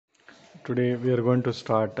Today we are going to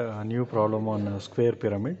start a new problem on a square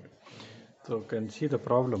pyramid. So you can see the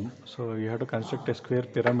problem. So you have to construct a square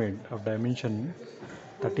pyramid of dimension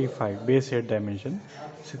 35, base 8 dimension,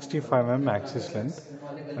 65 axis length.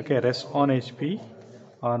 Okay, rests on HP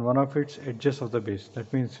on one of its edges of the base.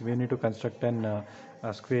 That means we need to construct a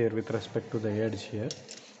square with respect to the edge here.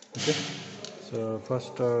 Okay, so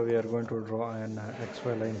first we are going to draw an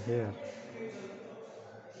XY line here.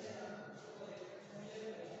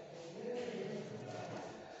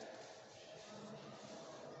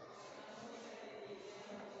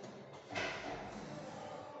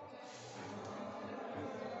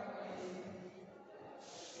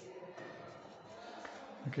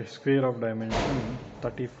 Okay, square of dimension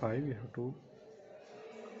 35, you have to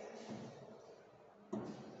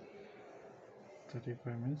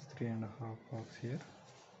 35 means 3.5 box here.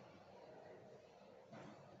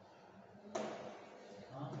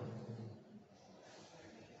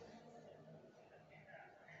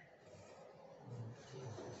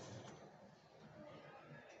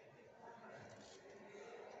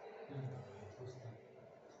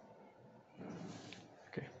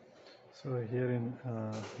 Okay, so here in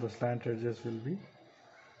the slant edges will be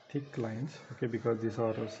thick lines. Okay, because these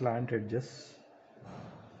are slant edges.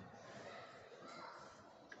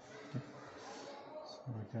 Okay. So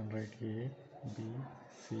I can write A, B,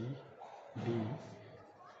 C, D,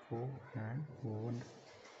 O, and O1.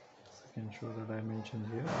 So I can show the dimensions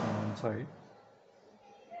here on one side.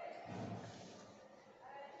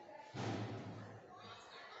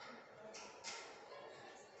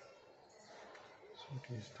 So it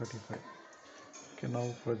is 35. Okay, now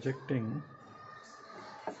projecting.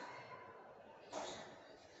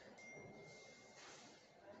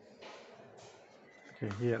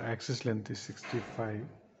 Okay, here axis length is 65.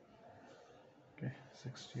 Okay,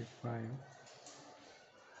 65.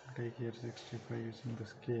 Take here 65 using the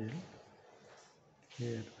scale.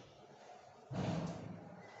 Here.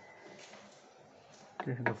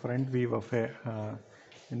 Okay, the front view of a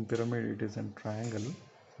in pyramid, it is a triangle.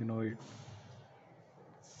 You know it.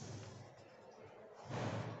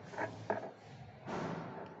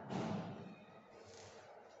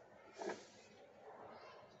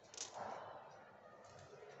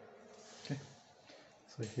 Okay,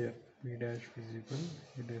 so here B dash visible,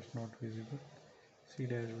 A dash not visible, C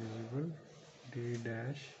dash visible, D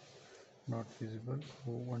dash not visible,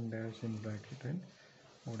 O1 dash in bracket, and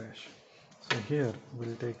O dash. So here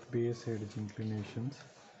we'll take base edge inclinations.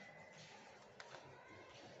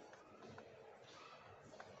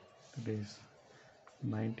 It is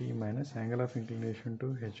 90 minus angle of inclination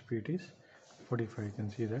to HP, it is 45. You can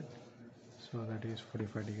see that. So that is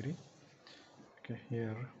 45 degree. Okay,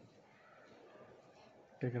 here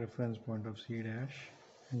take a reference point of C dash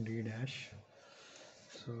and D dash.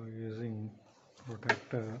 So using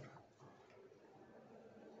protractor,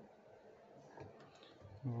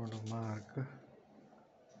 I'm going to mark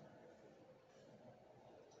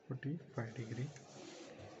 45 degree.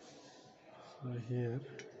 So here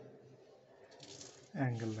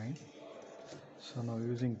angle line. So now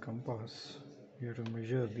using compass, we have to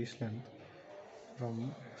measure this length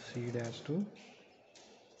from C dash to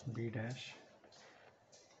B dash.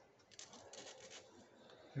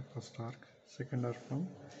 The first arc, second arc from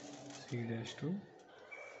C dash to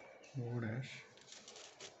O dash.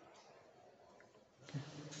 Okay.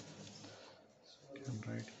 So you can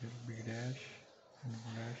write here B dash and O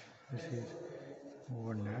dash. This is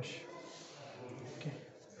O1 dash. Okay.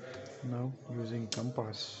 Now using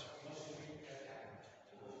compass,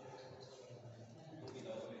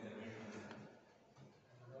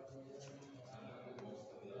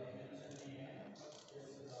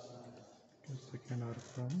 second arc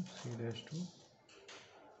from C dash to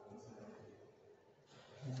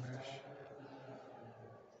O dash.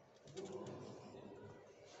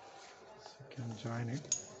 So you can join it.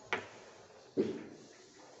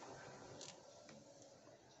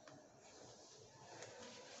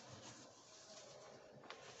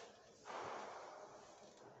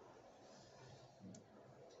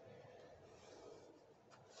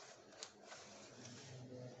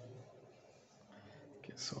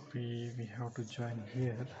 Okay, so we have to join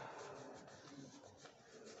here.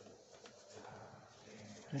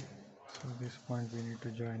 Okay, so this point we need to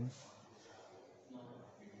join.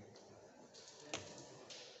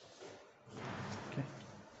 Okay,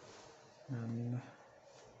 and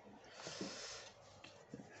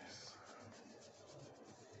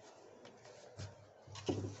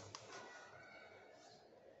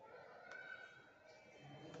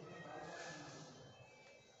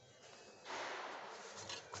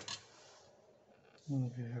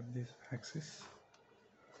we have this axis.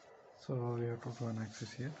 So we have to draw an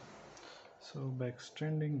axis here. So by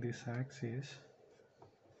extending this axis,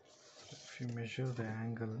 if you measure the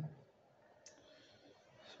angle,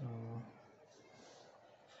 so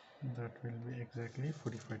that will be exactly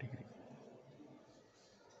 45 degree.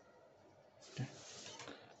 Okay,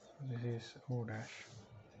 so this is O dash.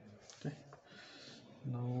 Okay,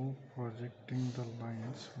 now projecting the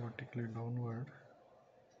lines vertically downward.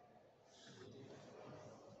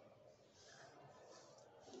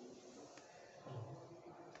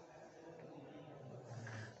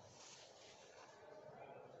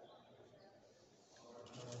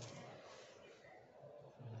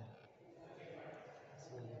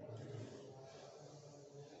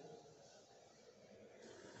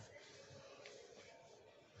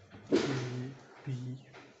 A, B,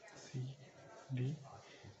 C, D,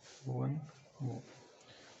 1, O.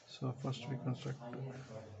 So first we construct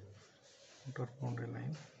outer boundary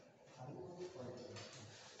line.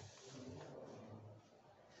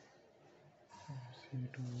 C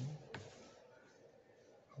to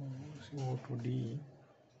O to D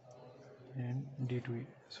and D to E.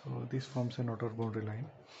 So this forms an outer boundary line.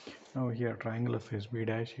 Now here triangular face B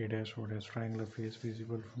dash, A dash, O dash, triangular face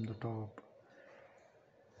visible from the top.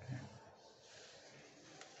 Okay.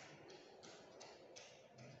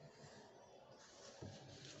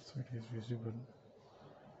 So it is visible.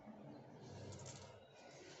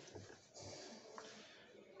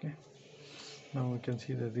 Okay. Now we can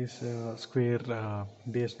see that this square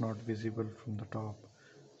base not visible from the top.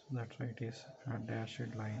 So that's why it is a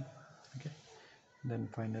dashed line. Okay. Then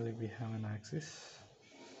finally we have an axis.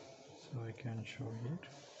 So I can show it.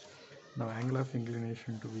 Now angle of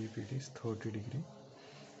inclination to VP is 30 degree.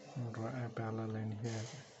 I'll draw a parallel line here.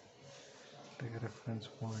 Take a reference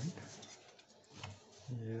point.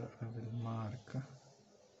 Here I will mark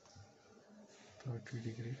 30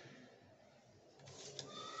 degree.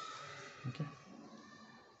 Okay.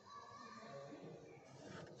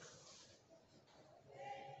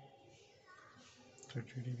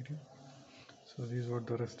 .30 degree. So this is what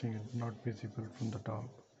the resting is, not visible from the top.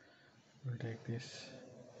 We'll take this.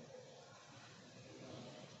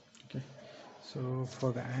 Okay. So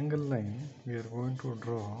for the angle line, we are going to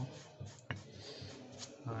draw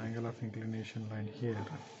the angle of inclination line here.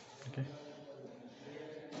 Okay.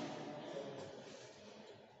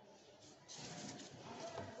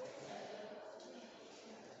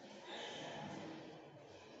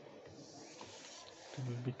 It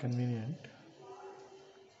will be convenient.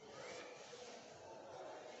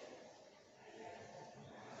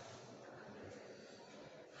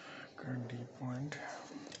 D point.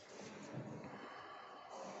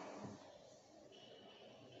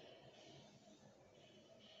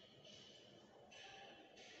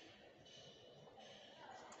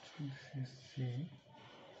 So this is C.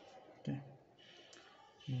 Okay.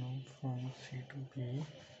 Now from C to B.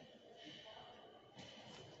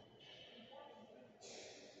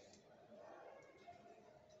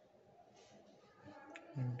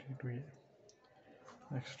 And D to A.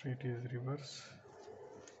 Next it is reverse.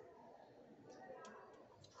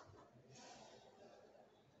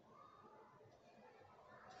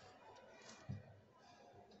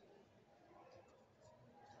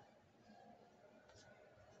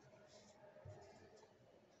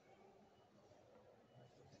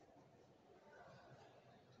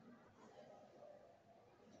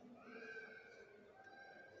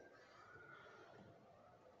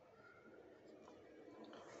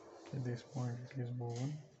 At this point it is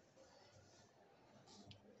boven.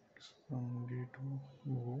 From D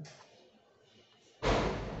to O.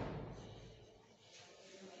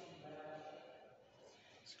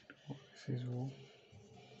 This is O.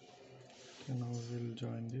 Okay, now we'll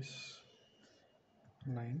join these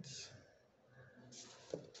lines.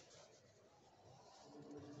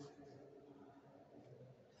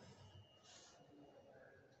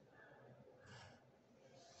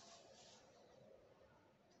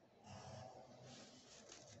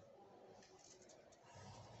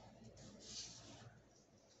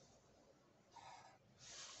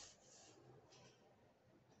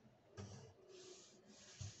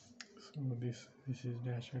 So this is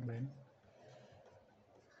dashed line.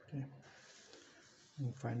 Okay,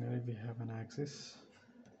 and finally we have an axis.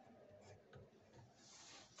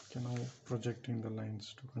 Okay, now projecting the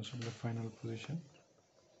lines to construct the final position.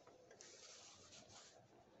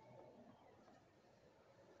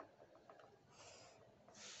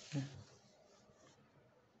 Okay.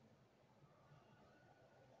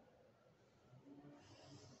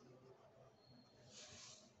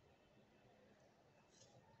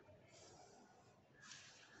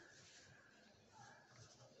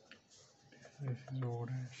 This is O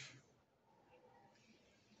dash.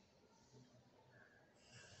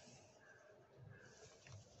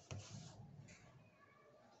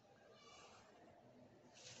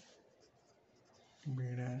 B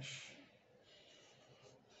dash,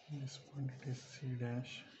 this point it is C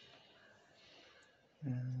dash,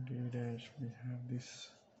 and D dash we have this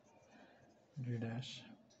D dash,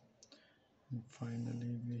 and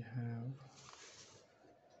finally we have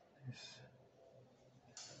this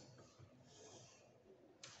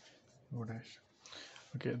O dash.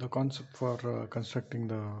 Okay, the concept for constructing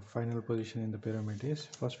the final position in the pyramid is,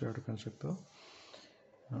 first we have to construct the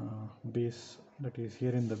base, that is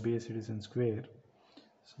here in the base it is in square.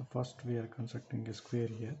 So first we are constructing a square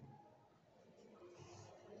here.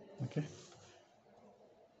 Okay,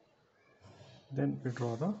 then we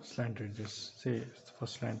draw the slant edges. Say the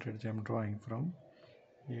first slant edge I am drawing from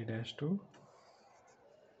A dash to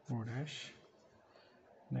O dash,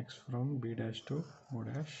 next from B dash to O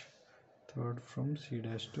dash, third from C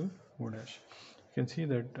dash to O dash. You can see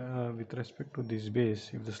that with respect to this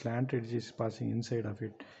base, if the slant edge is passing inside of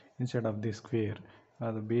it, inside of this square,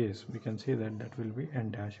 the base, we can say that that will be n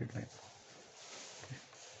dashed line. Okay.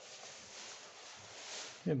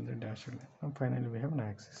 Here the dashed line, and finally we have an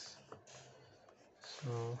axis.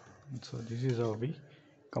 So this is how we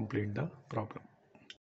complete the problem.